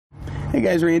Hey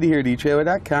guys, Randy here at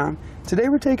etrailer.com. Today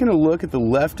we're taking a look at the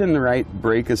left and right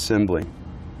brake assembly.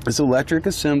 This electric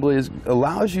assembly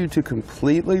allows you to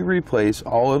completely replace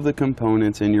all of the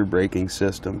components in your braking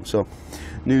system. So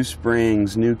new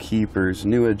springs, new keepers,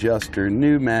 new adjuster,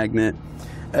 new magnet,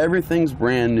 everything's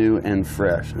brand new and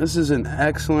fresh. This is an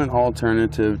excellent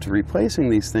alternative to replacing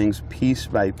these things piece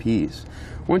by piece.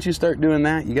 Once you start doing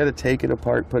that, you got to take it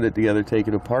apart, put it together, take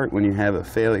it apart when you have a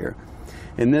failure.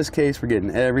 In this case, we're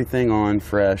getting everything on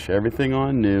fresh, everything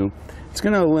on new. It's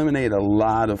going to eliminate a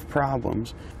lot of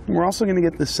problems. And we're also going to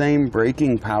get the same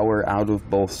braking power out of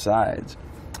both sides.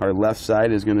 Our left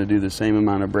side is going to do the same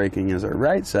amount of braking as our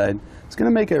right side. It's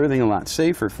going to make everything a lot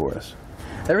safer for us.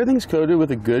 Everything's coated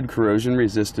with a good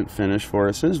corrosion-resistant finish for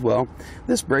us as well.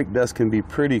 This brake dust can be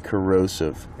pretty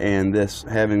corrosive, and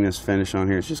having this finish on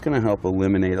here is just going to help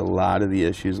eliminate a lot of the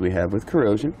issues we have with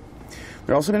corrosion.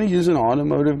 We're also going to use an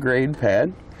automotive grade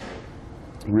pad,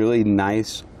 really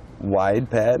nice wide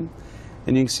pad,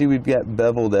 and you can see we've got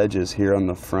beveled edges here on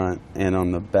the front and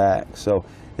on the back, so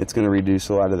it's going to reduce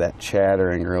a lot of that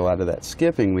chattering or a lot of that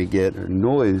skipping we get or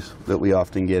noise that we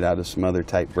often get out of some other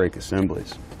type brake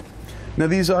assemblies. Now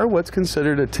these are what's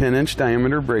considered a 10-inch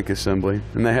diameter brake assembly,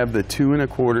 and they have the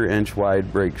 2¼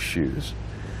 wide brake shoes.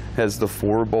 Has the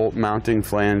 4-bolt mounting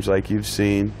flange like you've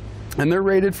seen. And they're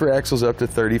rated for axles up to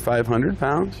 3,500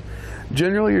 pounds.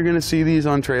 Generally, you're going to see these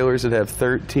on trailers that have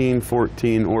 13,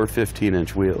 14, or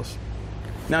 15-inch wheels.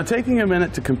 Now, taking a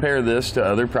minute to compare this to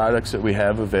other products that we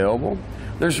have available,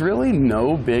 there's really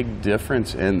no big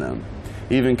difference in them.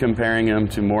 Even comparing them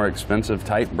to more expensive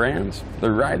type brands,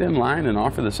 they're right in line and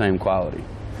offer the same quality.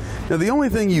 Now, the only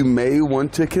thing you may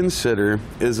want to consider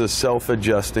is a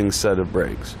self-adjusting set of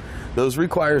brakes. Those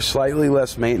require slightly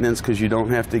less maintenance because you don't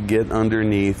have to get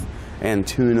underneath and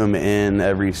tune them in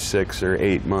every 6 or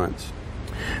 8 months.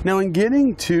 Now in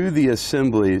getting to the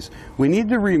assemblies, we need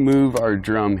to remove our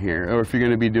drum here, or if you're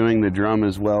going to be doing the drum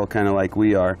as well, kind of like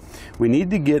we are, we need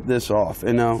to get this off.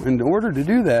 And now in order to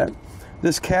do that,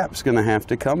 this cap's going to have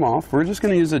to come off. We're just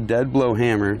going to use a dead blow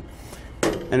hammer,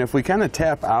 and if we kind of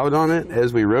tap out on it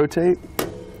as we rotate,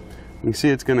 you can see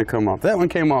it's going to come off. That one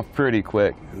came off pretty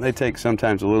quick. They take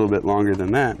sometimes a little bit longer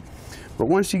than that. But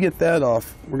once you get that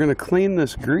off, we're going to clean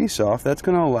this grease off. That's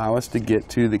going to allow us to get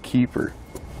to the keeper.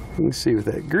 You can see with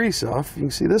that grease off, you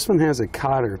can see this one has a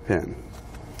cotter pin.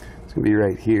 It's going to be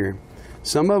right here.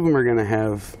 Some of them are going to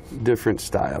have different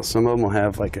styles. Some of them will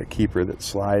have like a keeper that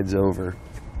slides over.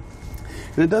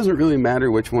 And it doesn't really matter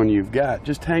which one you've got.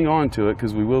 Just hang on to it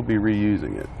because we will be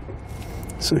reusing it.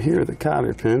 So here are the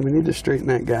cotter pin. We need to straighten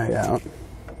that guy out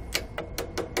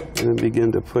and then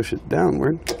begin to push it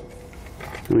downward.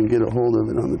 And we can get a hold of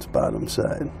it on its bottom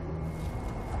side.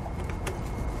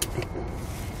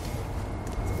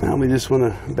 Now we just want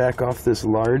to back off this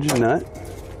large nut.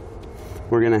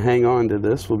 We're going to hang on to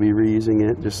this. We'll be reusing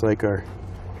it just like our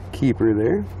keeper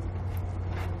there.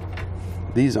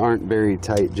 These aren't very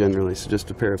tight generally, so just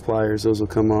a pair of pliers, those will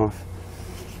come off.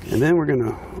 And then we're going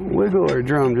to wiggle our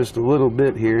drum just a little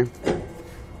bit here.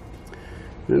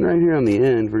 Then right here on the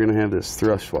end, we're going to have this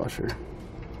thrust washer.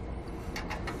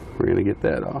 We're going to get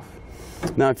that off.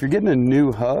 Now, if you're getting a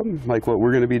new hub, like what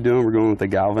we're going to be doing, we're going with a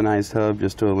galvanized hub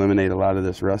just to eliminate a lot of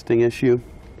this rusting issue,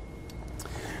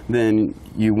 then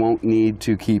you won't need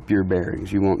to keep your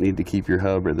bearings. You won't need to keep your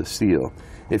hub or the seal.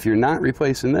 If you're not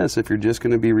replacing this, if you're just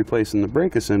going to be replacing the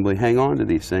brake assembly, hang on to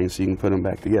these things so you can put them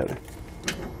back together.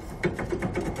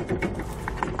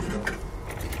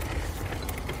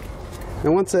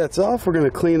 And once that's off, we're going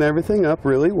to clean everything up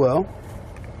really well.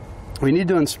 We need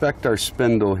to inspect our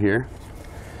spindle here.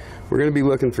 We're going to be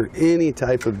looking for any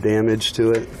type of damage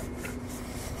to it.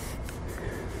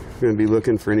 We're going to be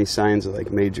looking for any signs of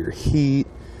like major heat.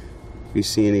 If you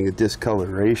see any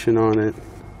discoloration on it.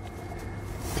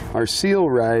 Our seal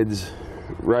rides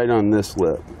right on this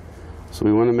lip, so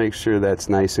we want to make sure that's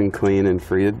nice and clean and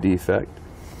free of defect.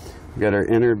 We've got our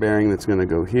inner bearing that's going to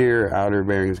go here, outer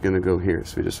bearing is going to go here,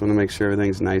 so we just want to make sure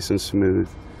everything's nice and smooth.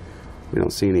 We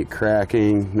don't see any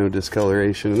cracking, no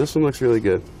discoloration, and this one looks really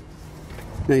good.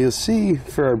 Now you'll see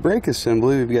for our brake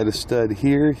assembly, we've got a stud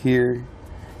here, here,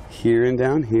 here, and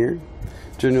down here.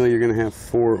 Generally you're going to have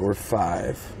 4 or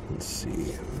 5. Let's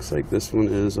see, looks like this one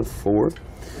is a 4.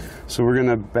 So we're going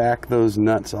to back those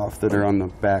nuts off that are on the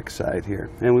back side here.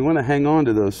 And we want to hang on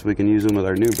to those so we can use them with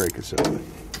our new brake assembly.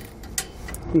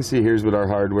 You can see here's what our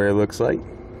hardware looks like.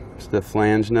 It's the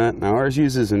flange nut. Now ours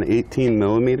uses an 18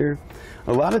 millimeter.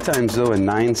 A lot of times though a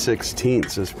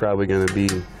 9/16 is probably going to be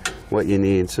what you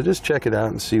need. So just check it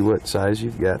out and see what size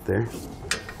you've got there.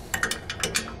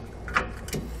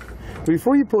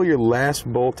 Before you pull your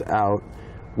last bolt out,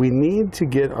 we need to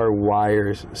get our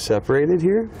wires separated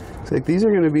here. So like these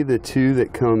are going to be the two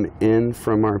that come in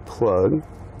from our plug.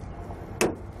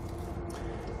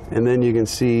 And then you can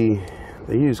see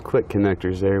they use quick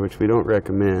connectors there, which we don't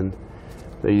recommend.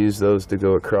 They use those to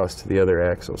go across to the other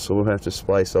axle. So we'll have to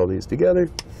splice all these together.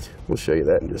 We'll show you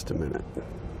that in just a minute.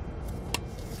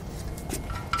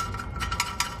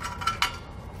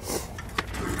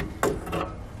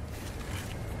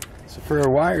 So for our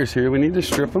wires here, we need to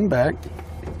strip them back.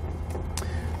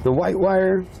 The white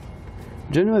wire,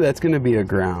 generally that's going to be a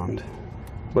ground.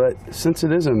 But since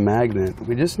it is a magnet,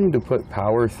 we just need to put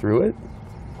power through it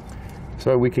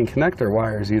so we can connect our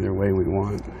wires either way we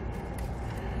want.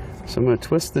 So I'm going to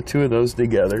twist the two of those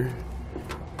together,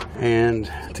 and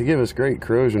to give us great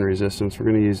corrosion resistance, we're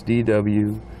going to use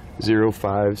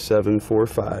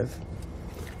DW05745.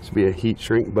 This will be a heat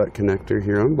shrink butt connector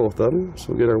here on both of them. So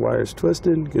we'll get our wires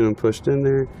twisted, get them pushed in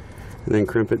there, and then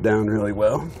crimp it down really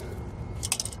well.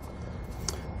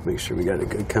 Make sure we got a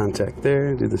good contact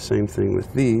there. Do the same thing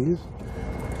with these.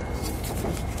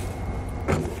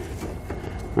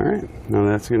 All right, now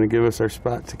that's going to give us our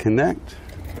spot to connect.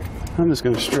 I'm just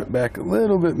going to strip back a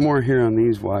little bit more here on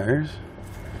these wires.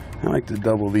 I like to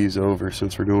double these over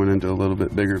since we're going into a little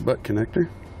bit bigger butt connector.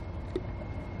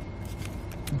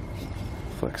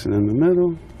 Flex it in the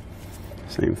middle.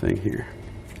 Same thing here.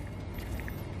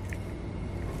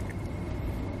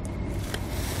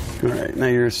 All right, now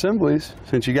your assemblies,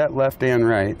 since you got left and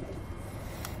right,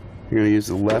 you're going to use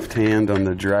the left hand on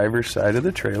the driver's side of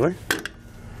the trailer.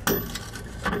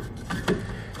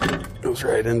 Goes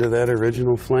right into that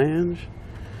original flange.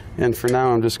 And for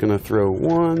now, I'm just going to throw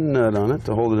one nut on it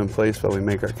to hold it in place while we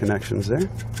make our connections there.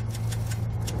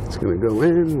 It's going to go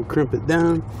in, we'll crimp it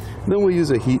down. Then we'll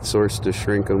use a heat source to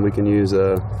shrink them. We can use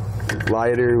a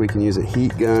lighter, we can use a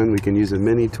heat gun, we can use a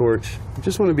mini torch. We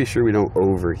just want to be sure we don't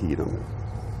overheat them.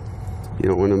 You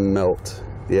don't want to melt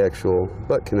the actual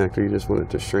butt connector, you just want it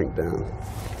to shrink down.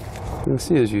 You can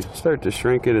see as you start to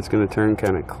shrink it, it's going to turn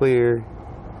kind of clear.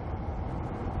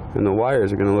 And the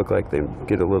wires are going to look like they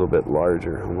get a little bit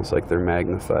larger, almost like they're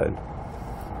magnified.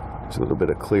 There's a little bit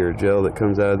of clear gel that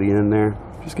comes out of the end there.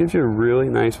 Just gives you a really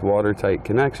nice watertight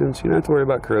connection, so you don't have to worry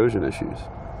about corrosion issues.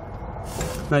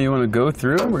 Now you want to go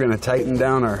through, we're going to tighten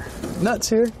down our nuts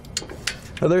here.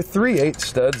 Now there are 3/8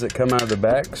 studs that come out of the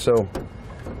back, so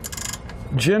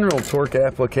general torque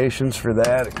applications for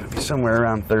that are going to be somewhere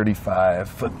around 35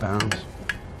 foot-pounds.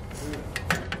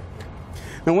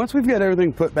 Now once we've got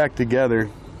everything put back together,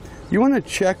 you want to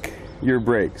check your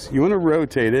brakes. You want to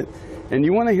rotate it, and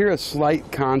you want to hear a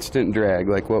slight constant drag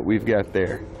like what we've got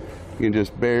there. You can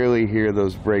just barely hear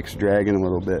those brakes dragging a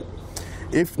little bit.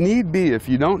 If need be, if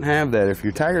you don't have that, if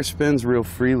your tire spins real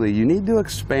freely, you need to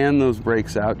expand those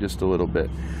brakes out just a little bit.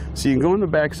 So you can go on the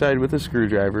backside with a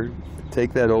screwdriver,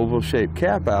 take that oval shaped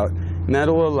cap out, and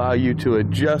that'll allow you to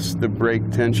adjust the brake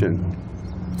tension.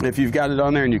 If you've got it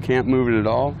on there and you can't move it at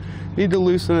all, you need to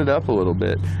loosen it up a little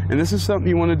bit. And this is something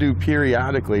you want to do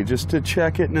periodically, just to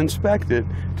check it and inspect it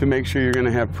to make sure you're going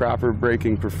to have proper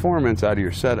braking performance out of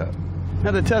your setup.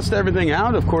 Now to test everything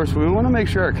out, of course, we want to make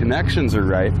sure our connections are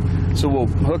right. So we'll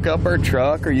hook up our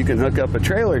truck, or you can hook up a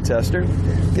trailer tester,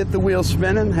 get the wheels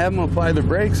spinning, have them apply the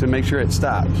brakes, and make sure it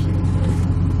stops.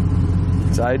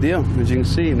 It's ideal. As you can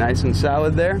see, nice and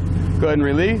solid there. Go ahead and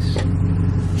release.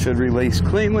 Should release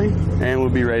cleanly, and we'll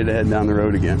be ready to head down the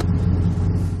road again.